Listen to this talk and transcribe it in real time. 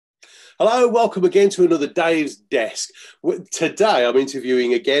Hello, welcome again to another Dave's Desk. Today I'm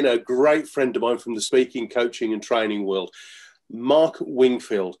interviewing again a great friend of mine from the speaking, coaching and training world, Mark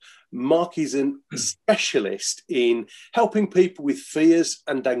Wingfield. Mark is a specialist in helping people with fears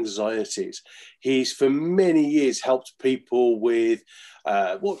and anxieties. He's for many years helped people with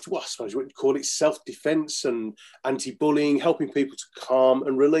what I suppose we'd call it self-defense and anti-bullying, helping people to calm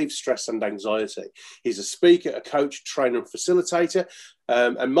and relieve stress and anxiety. He's a speaker, a coach, trainer and facilitator.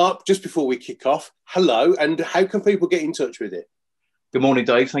 And Mark, just before we kick off, hello, and how can people get in touch with you? Good morning,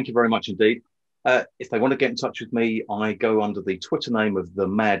 Dave. Thank you very much indeed. If they want to get in touch with me, I go under the Twitter name of the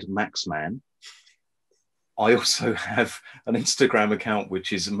Mad Max Man. I also have an Instagram account,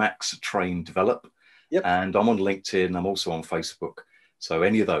 which is Max Train Develop. Yep. And I'm on LinkedIn. I'm also on Facebook. So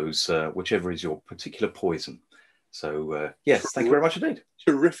any of those, whichever is your particular poison. So yes, thank you very much indeed.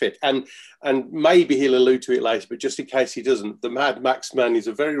 Terrific. And maybe he'll allude to it later, but just in case he doesn't, the Mad Max Man is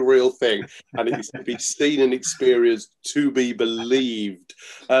a very real thing, and it is to be seen and experienced to be believed.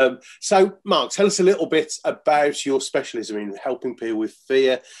 So, Mark, tell us a little bit about your specialism in helping people with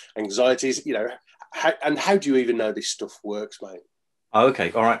fear, anxieties, how do you even know this stuff works, mate?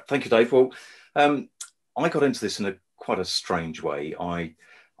 Okay. All right. Thank you, Dave. Well, I got into this in quite a strange way.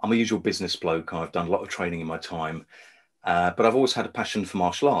 I'm a usual business bloke. I've done a lot of training in my time, but I've always had a passion for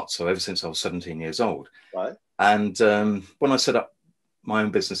martial arts. So ever since I was 17 years old. Right. And when I set up my own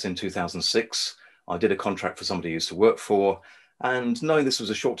business in 2006, I did a contract for somebody I used to work for. And knowing this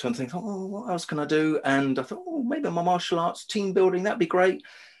was a short-term thing, I thought, oh, what else can I do? And I thought, oh, maybe my martial arts team building, that'd be great.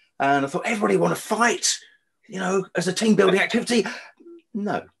 And I thought, everybody want to fight, as a team building activity.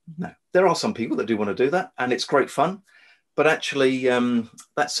 No. There are some people that do want to do that, and it's great fun. But actually,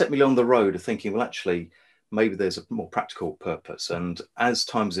 that set me on the road of thinking, well, actually, maybe there's a more practical purpose. And as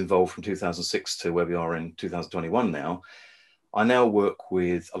time's evolved from 2006 to where we are in 2021 now, I now work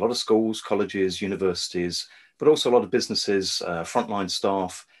with a lot of schools, colleges, universities, but also a lot of businesses, frontline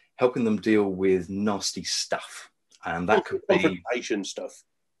staff, helping them deal with nasty stuff. And that could be confrontation stuff.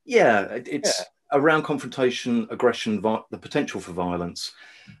 Yeah, it's around confrontation, aggression, the potential for violence.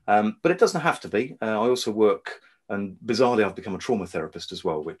 But it doesn't have to be. I also work... And bizarrely, I've become a trauma therapist as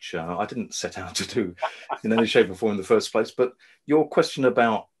well, which I didn't set out to do in any shape or form in the first place. But your question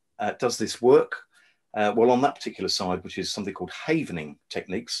about does this work? Well, on that particular side, which is something called havening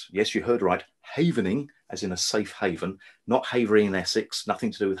techniques. Yes, you heard right. Havening, as in a safe haven, not Havering in Essex, nothing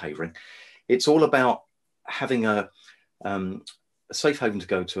to do with havering. It's all about having a safe haven to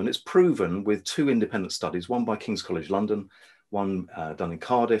go to. And it's proven with two independent studies, one by King's College London, one done in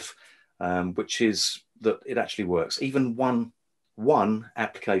Cardiff, which is that it actually works. Even one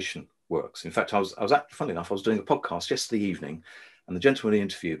application works. In fact, I was funny enough, I was doing a podcast yesterday evening, and the gentleman who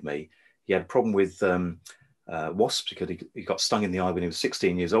interviewed me, he had a problem with wasps because he got stung in the eye when he was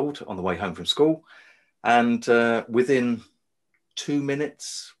 16 years old on the way home from school. And within 2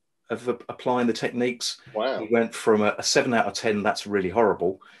 minutes of applying the techniques, wow, he went from a 7 out of 10, that's really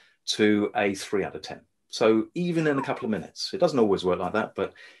horrible, to a 3 out of 10. So even in a couple of minutes, it doesn't always work like that,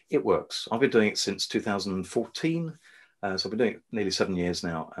 but it works. I've been doing it since 2014. So I've been doing it nearly 7 years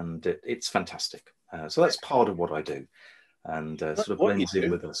now, and it's fantastic. So that's part of what I do, and sort of blends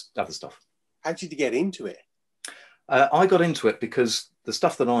in with other stuff. How did you get into it? I got into it because the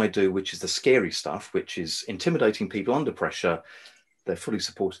stuff that I do, which is the scary stuff, which is intimidating people under pressure, they're fully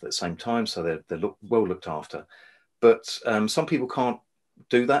supported at the same time, so they're well looked after. But some people can't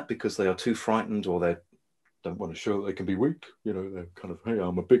do that because they are too frightened, or they don't want to show that they can be weak. They're kind of, hey,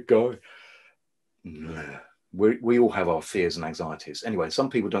 I'm a big guy. We all have our fears and anxieties. Anyway,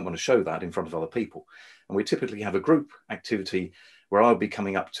 some people don't want to show that in front of other people. And we typically have a group activity where I'll be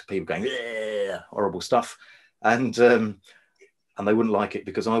coming up to people going, yeah, horrible stuff. And they wouldn't like it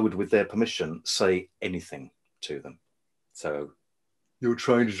because I would, with their permission, say anything to them. So, your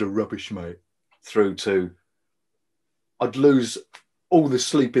trainers are rubbish, mate. Through to, I'd lose all the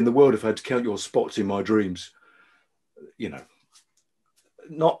sleep in the world if I had to count your spots in my dreams.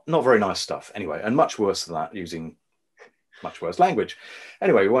 Not very nice stuff. Anyway, and much worse than that, using much worse language.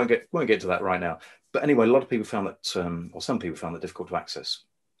 Anyway, we won't get to that right now. But anyway, a lot of people found that, or some people found that difficult to access.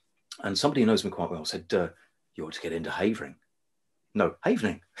 And somebody who knows me quite well said, you ought to get into havering. No,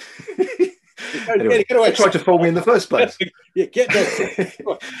 havening. Anyway, get away. Tried to fool me in the first place. Yeah, get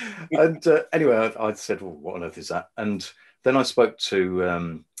that. And anyway, I said, well, what on earth is that? And then I spoke to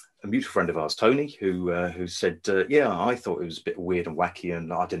a mutual friend of ours, Tony, who said, yeah, I thought it was a bit weird and wacky,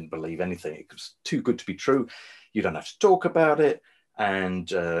 and I didn't believe anything. It was too good to be true. You don't have to talk about it, and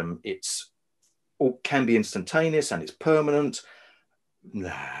can be instantaneous, and it's permanent.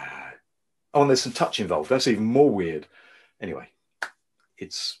 Nah. Oh, and there's some touch involved. That's even more weird. Anyway,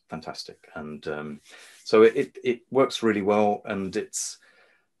 it's fantastic. And so it works really well, and it's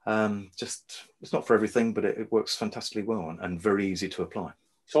it's not for everything, but it works fantastically well and very easy to apply.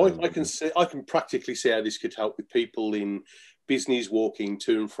 So I can practically see how this could help with people in business walking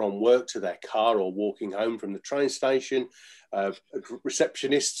to and from work to their car, or walking home from the train station,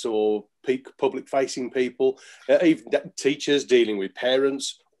 receptionists or public-facing people, even teachers dealing with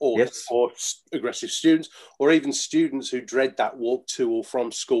parents, or, yes. or aggressive students, or even students who dread that walk to or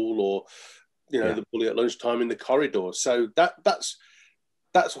from school, or the bully at lunchtime in the corridor. So that's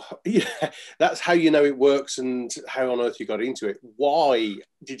how you know it works, and how on earth you got into it. Why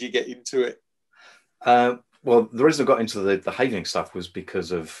did you get into it? Well, the reason I got into the Hyner stuff was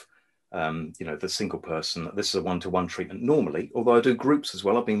because of the single person. This is a one-to-one treatment normally, although I do groups as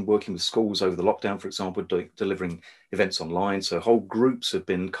well. I've been working with schools over the lockdown, for example, delivering events online. So whole groups have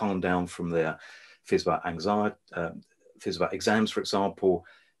been calmed down from their fears about anxiety, fears about exams, for example,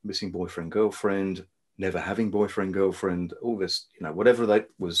 missing boyfriend, girlfriend, never having boyfriend, girlfriend, all this, whatever that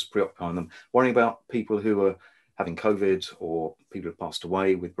was preoccupying them, worrying about people who are having COVID, or people who passed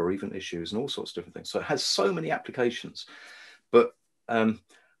away with bereavement issues, and all sorts of different things. So it has so many applications. But I'm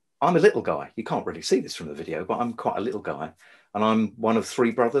a little guy. You can't really see this from the video, but I'm quite a little guy. And I'm one of 3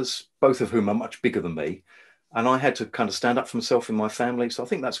 brothers, both of whom are much bigger than me. And I had to kind of stand up for myself in my family. So I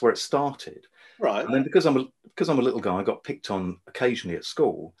think that's where it started. Right. And then because I'm a little guy, I got picked on occasionally at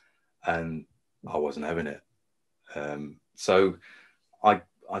school, and I wasn't having it. So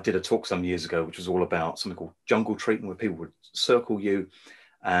I did a talk some years ago, which was all about something called jungle treatment, where people would circle you,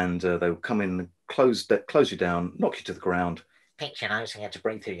 and they would come in and close you down, knock you to the ground, pinch your nose, and you had to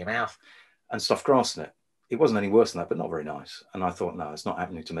breathe through your mouth, and stuff grass in it. It wasn't any worse than that, but not very nice. And I thought, no, it's not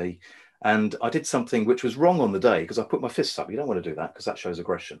happening to me. And I did something which was wrong on the day, because I put my fists up. You don't want to do that, because that shows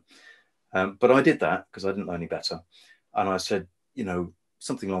aggression. But I did that because I didn't know any better. And I said,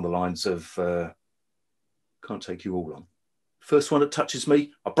 something along the lines of, can't take you all on. First one that touches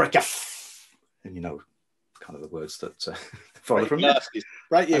me, I'll break you. And kind of the words that follow from it.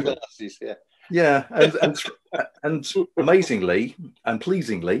 Break your glasses, yeah. Yeah, and amazingly and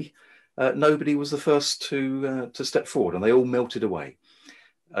pleasingly, nobody was the first to step forward, and they all melted away.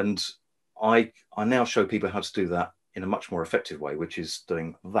 And I now show people how to do that in a much more effective way, which is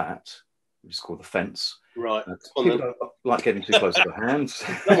doing that, which is called the fence. Right. People don't like getting too close to their hands.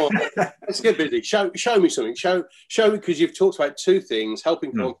 Come on, let's get busy. Show me something. Show me, because you've talked about 2 things: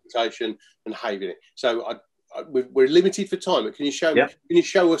 helping confrontation and having it. So we're limited for time, but can you show me? Can you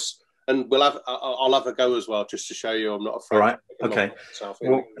show us? And I'll have a go as well, just to show you I'm not afraid. All right. Okay.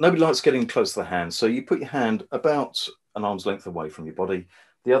 Well, nobody likes getting close to the hand, so you put your hand about an arm's length away from your body.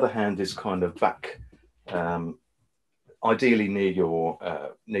 The other hand is kind of back, ideally near your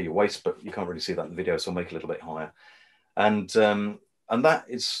waist, but you can't really see that in the video, so I'll make it a little bit higher. And that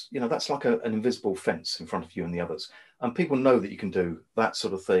is, that's like an invisible fence in front of you and the others. And people know that you can do that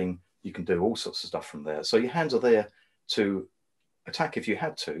sort of thing. You can do all sorts of stuff from there. So your hands are there to attack if you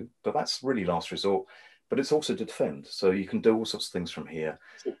had to, but that's really last resort. But it's also to defend. So you can do all sorts of things from here.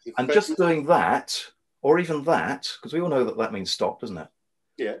 And just doing that, or even that, because we all know that means stop, doesn't it?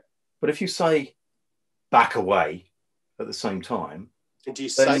 Yeah. But if you say back away at the same time. And do you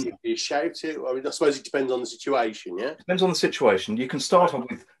say it? Do you shout it? I mean, I suppose it depends on the situation, yeah? Depends on the situation. You can start off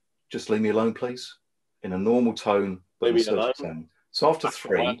with, just leave me alone, please, in a normal tone. Leave me alone. So after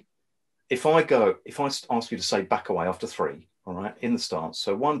 3, if I ask you to say back away after 3, all right, in the stance.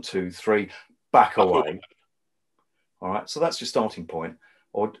 So 1, 2, 3, back away. All right, so that's your starting point.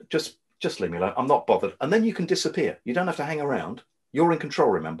 Or just leave me alone. I'm not bothered. And then you can disappear. You don't have to hang around. You're in control,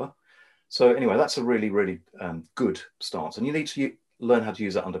 remember? So anyway, that's a really, really good stance. And you need to learn how to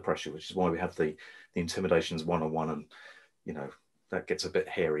use that under pressure, which is why we have the intimidations one-on-one, and that gets a bit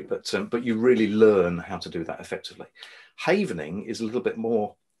hairy. But you really learn how to do that effectively. Havening is a little bit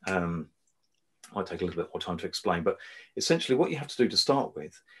more. Might take a little bit more time to explain, but essentially what you have to do to start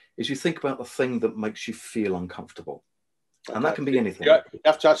with is you think about the thing that makes you feel uncomfortable. Okay. And that can be anything. You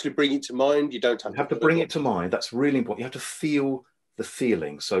have to actually bring it to mind. You don't have to bring it to mind. That's really important. You have to feel the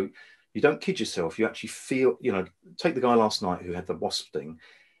feeling. So you don't kid yourself. You actually feel, take the guy last night who had the wasp sting.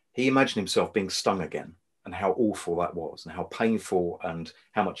 He imagined himself being stung again, and how awful that was, and how painful, and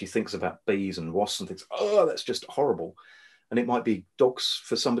how much he thinks about bees and wasps and thinks, oh, that's just horrible. And it might be dogs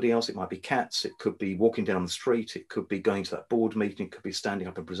for somebody else. It might be cats. It could be walking down the street. It could be going to that board meeting. It could be standing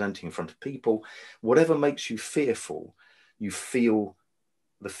up and presenting in front of people. Whatever makes you fearful, you feel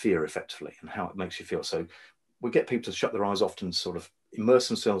the fear effectively and how it makes you feel. So we get people to shut their eyes often, sort of immerse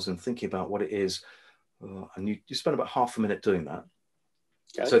themselves in thinking about what it is. And you spend about half a minute doing that.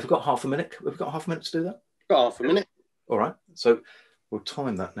 Okay. So if we've got half a minute to do that? Got half a minute. All right. So we'll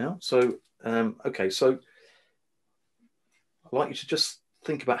time that now. So, okay, so I'd like you to just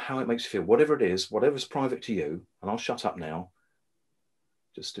think about how it makes you feel, whatever it is, whatever's private to you, and I'll shut up now.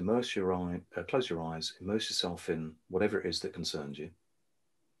 Just immerse your eye, close your eyes, immerse yourself in whatever it is that concerns you.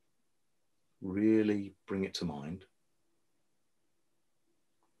 Really bring it to mind.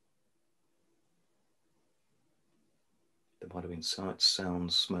 There might have been sights,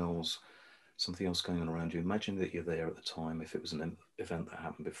 sounds, smells, something else going on around you. Imagine that you're there at the time if it was an event that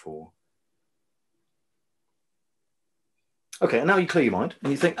happened before. Okay, and now you clear your mind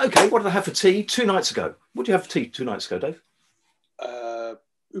and you think, okay, what did I have for tea 2 nights ago? What did you have for tea 2 nights ago, Dave?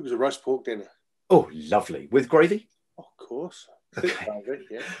 It was a roast pork dinner. Oh, lovely. With gravy? Of course. Okay. Gravy,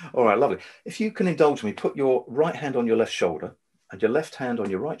 yeah. All right, lovely. If you can indulge me, put your right hand on your left shoulder and your left hand on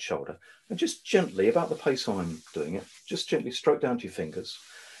your right shoulder, and just gently, about the pace I'm doing it, just gently stroke down to your fingers.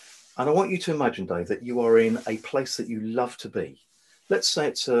 And I want you to imagine, Dave, that you are in a place that you love to be. Let's say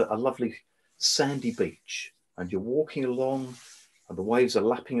it's a lovely sandy beach and you're walking along and the waves are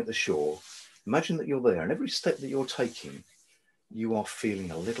lapping at the shore. Imagine that you're there, and every step that you're taking, you are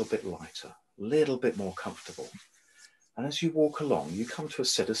feeling a little bit lighter, a little bit more comfortable. And as you walk along, you come to a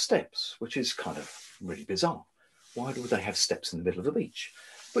set of steps, which is kind of really bizarre. Why would they have steps in the middle of the beach?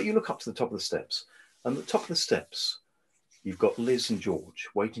 But you look up to the top of the steps, and at the top of the steps, you've got Liz and George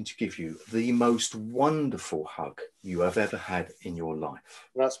waiting to give you the most wonderful hug you have ever had in your life.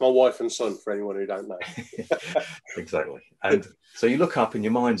 That's my wife and son, for anyone who don't know. Exactly. And so you look up in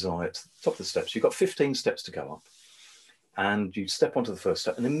your mind's eye at the top of the steps. You've got 15 steps to go up. And you step onto the first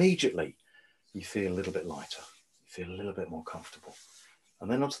step, and immediately you feel a little bit lighter. You feel a little bit more comfortable.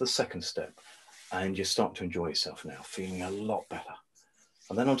 And then onto the second step, and you start to enjoy yourself now, feeling a lot better.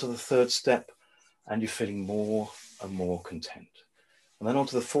 And then onto the third step, and you're feeling more and more content. And then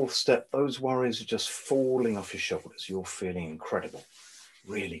onto the fourth step, those worries are just falling off your shoulders. You're feeling incredible,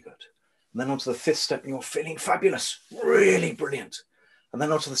 really good. And then onto the fifth step, and you're feeling fabulous, really brilliant. And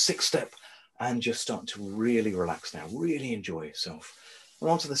then onto the sixth step, and you're starting to really relax now, really enjoy yourself. And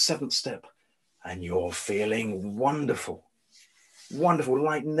onto the seventh step, and you're feeling wonderful, wonderful,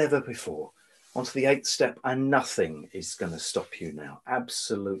 like never before. Onto the eighth step, and nothing is going to stop you now,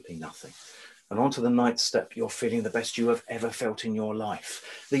 absolutely nothing. And onto the ninth step, you're feeling the best you have ever felt in your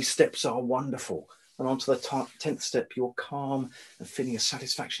life. These steps are wonderful. And onto the 10th step, you're calm and feeling a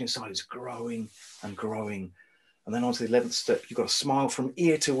satisfaction inside is growing and growing. And then onto the 11th step, you've got a smile from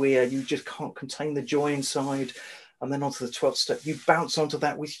ear to ear. You just can't contain the joy inside. And then onto the 12th step, you bounce onto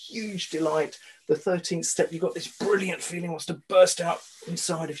that with huge delight. The 13th step, you've got this brilliant feeling wants to burst out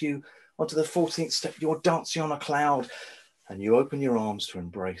inside of you. Onto the 14th step, you're dancing on a cloud. And you open your arms to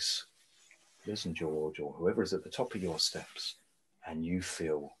embrace Liz and George or whoever is at the top of your steps. And you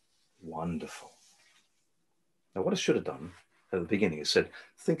feel wonderful. Now, what I should have done at the beginning is said,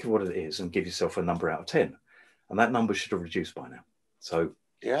 think of what it is and give yourself a number out of 10. And that number should have reduced by now. So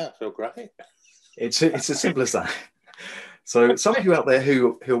yeah, I feel great. It's as simple as that. So some of you out there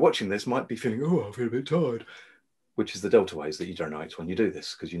who are watching this might be feeling, oh, I feel a bit tired, which is the delta waves that you generate when you do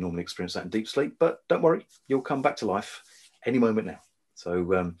this, because you normally experience that in deep sleep. But don't worry, you'll come back to life any moment now.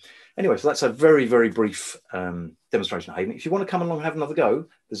 So anyway, so that's a very, very brief demonstration, Hayden. If you want to come along and have another go,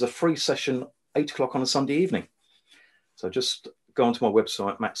 there's a free session 8 o'clock on a Sunday evening. So just go onto my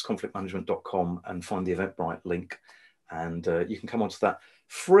website, maxconflictmanagement.com, and find the Eventbrite link. And you can come onto that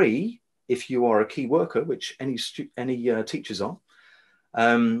free if you are a key worker, which any teachers are,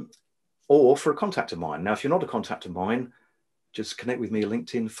 or for a contact of mine. Now, if you're not a contact of mine, just connect with me on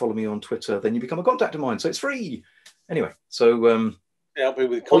LinkedIn, follow me on Twitter, then you become a contact of mine. So it's free. Anyway, so... help me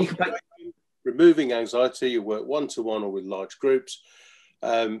with removing anxiety. You work one-to-one or with large groups.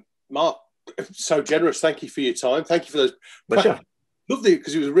 Mark, so generous. Thank you for your time. Thank you for those. Pleasure. Lovely,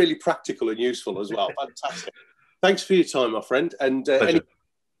 because it was really practical and useful as well. Fantastic. Thanks for your time, my friend. And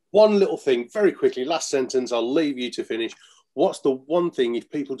one little thing, very quickly, last sentence, I'll leave you to finish. What's the one thing, if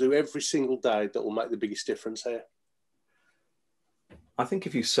people do every single day, that will make the biggest difference here? I think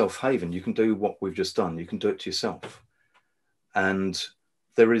if you self-haven, you can do what we've just done. You can do it to yourself. And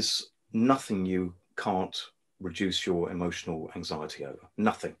there is nothing you can't reduce your emotional anxiety over.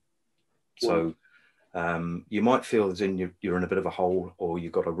 Nothing. So you might feel as in you're in a bit of a hole or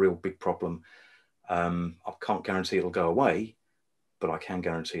you've got a real big problem. I can't guarantee it'll go away, but I can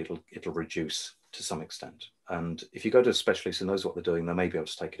guarantee it'll reduce to some extent. And if you go to a specialist who knows what they're doing, they may be able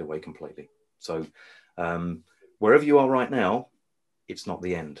to take it away completely. So wherever you are right now, it's not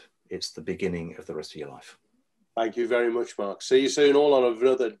the end. It's the beginning of the rest of your life. Thank you very much, Mark. See you soon, all on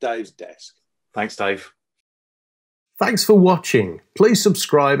another Dave's Desk. Thanks, Dave. Thanks for watching. Please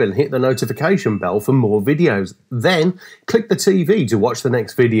subscribe and hit the notification bell for more videos. Then click the TV to watch the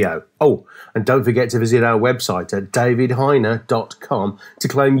next video. Oh, and don't forget to visit our website at davidhyner.com to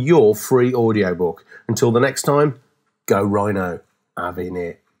claim your free audiobook. Until the next time, go Rhino. Avin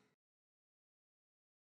it.